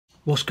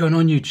What's going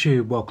on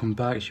YouTube? Welcome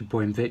back, it's your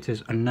boy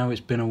Invictus. I know it's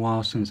been a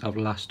while since I've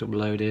last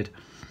uploaded.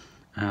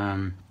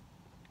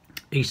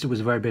 Easter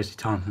was a very busy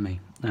time for me,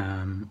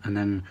 and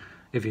then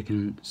if you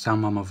can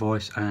sound by my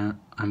voice, I'm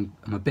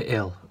a bit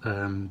ill,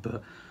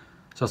 so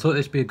I thought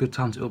this would be a good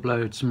time to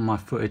upload some of my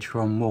footage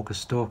from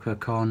Stalker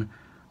Cohan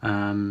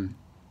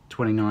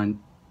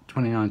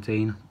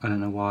 2019. I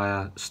don't know why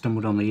I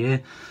stumbled on the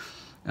year.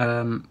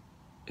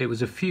 It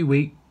was a few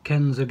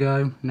weekends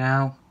ago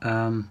now,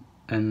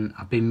 and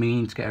I've been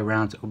meaning to get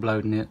around to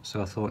uploading it,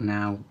 so I thought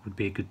now would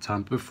be a good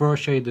time. But before I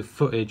show you the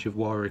footage of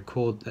what I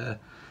record there,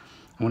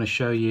 I want to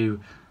show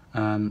you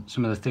some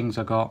of the things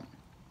I got.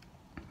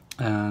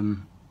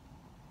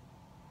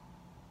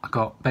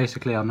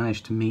 Basically I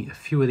managed to meet a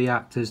few of the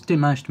actors.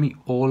 Didn't manage to meet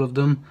all of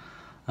them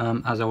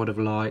as I would have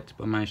liked,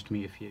 but I managed to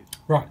meet a few.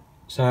 Right,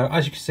 so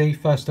as you can see,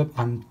 first up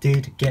I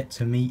did get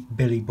to meet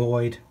Billy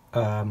Boyd,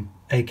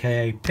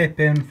 aka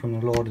Pippin from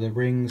the Lord of the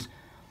Rings.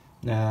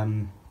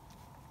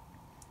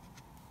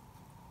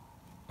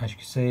 As you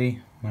can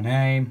see, my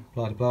name,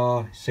 blah blah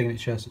blah,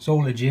 signatures, it's all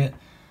legit.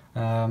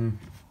 I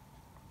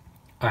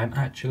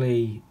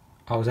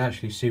was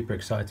actually super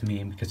excited to meet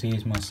him because he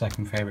is my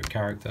second favourite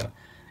character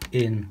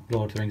in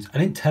Lord of the Rings. I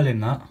didn't tell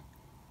him that,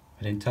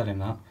 but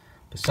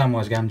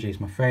Samwise Gamgee is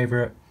my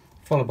favourite,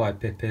 followed by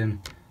Pippin,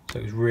 so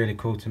it was really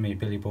cool to meet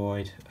Billy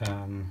Boyd.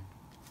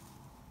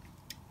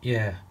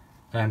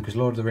 Because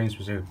Lord of the Rings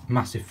was a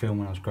massive film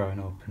when I was growing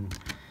up, and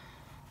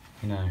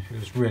you know, it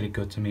was really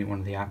good to meet one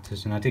of the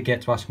actors, and I did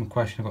get to ask him a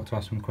question. I got to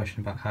ask him a question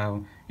about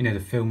how, you know, the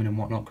filming and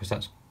whatnot, because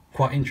that's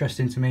quite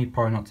interesting to me,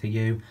 probably not to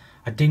you.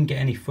 I didn't get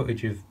any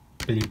footage of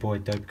Billy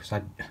Boyd though, because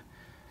I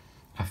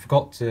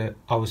forgot to,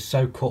 I was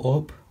so caught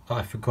up that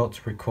I forgot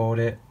to record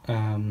it,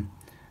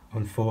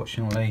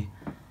 unfortunately.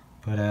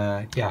 But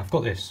yeah, I've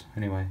got this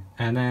anyway.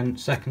 And then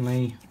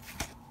secondly,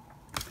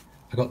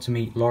 I got to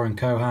meet Lauren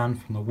Cohan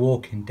from The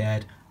Walking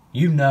Dead.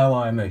 You know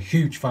I'm a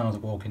huge fan of The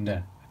Walking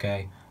Dead,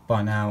 okay?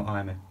 By now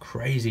I'm a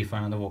crazy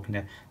fan of The Walking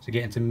Dead, so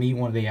getting to meet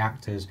one of the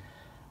actors,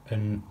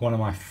 and one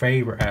of my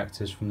favourite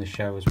actors from the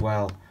show as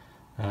well.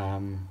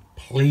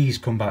 Please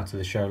come back to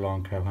the show,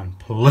 Lauren Cohan,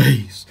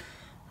 please.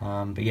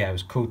 But yeah, it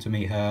was cool to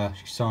meet her.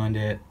 She signed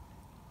it.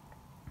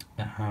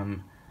 It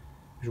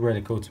was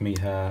really cool to meet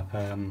her.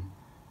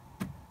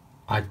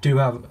 I do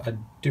have a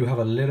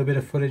little bit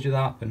of footage of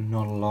that, but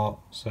not a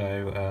lot,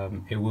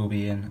 so it will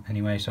be in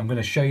anyway. So I'm going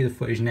to show you the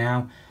footage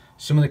now.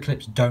 Some of the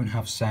clips don't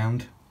have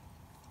sound,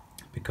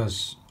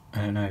 because I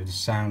don't know, the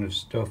sound of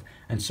stuff,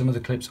 and some of the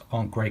clips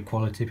aren't great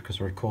quality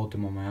because I record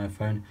them on my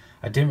iPhone.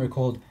 I didn't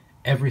record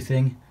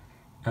everything,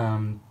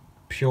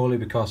 purely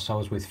because I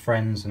was with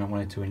friends and I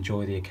wanted to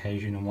enjoy the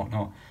occasion and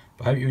whatnot.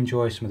 But I hope you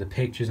enjoy some of the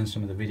pictures and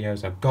some of the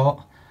videos I've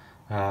got.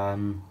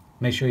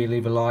 Make sure you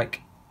leave a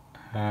like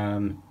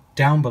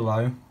down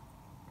below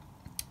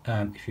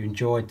if you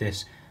enjoyed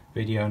this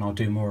video, and I'll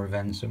do more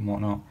events and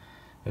whatnot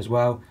as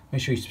well.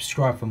 Make sure you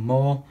subscribe for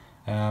more.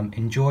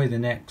 Enjoy the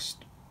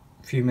next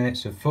few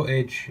minutes of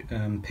footage,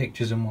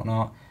 pictures and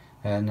whatnot,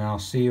 and I'll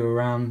see you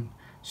around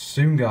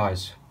soon,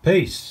 guys.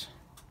 Peace.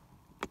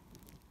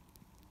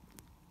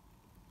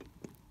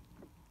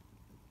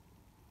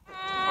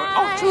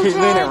 Oh, keep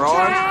leaning,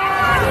 Ron.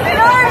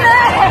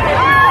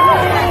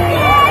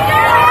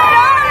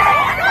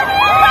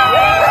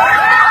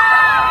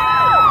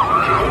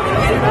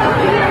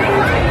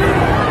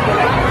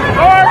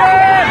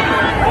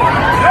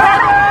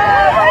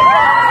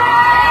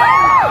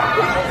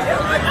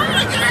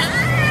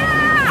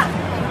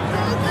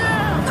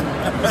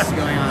 What's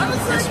going on?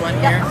 This one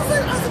here?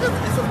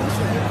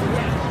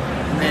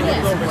 And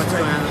then what's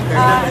going on?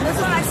 This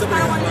one I just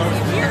kind of wanted to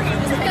see here.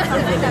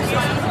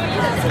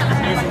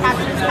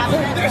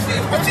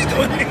 What's he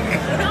doing?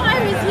 No,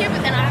 I was here,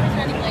 but then I was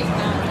running late.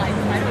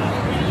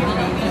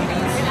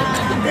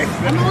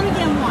 I'm only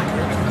getting one.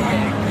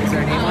 Is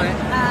there a name on it?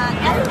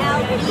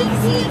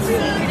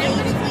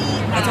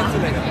 SLECCHE. I'll talk to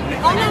you later.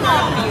 Oh, no.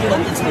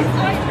 I'm just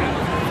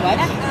What?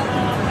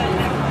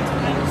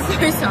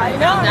 so sorry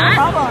about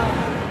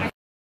that.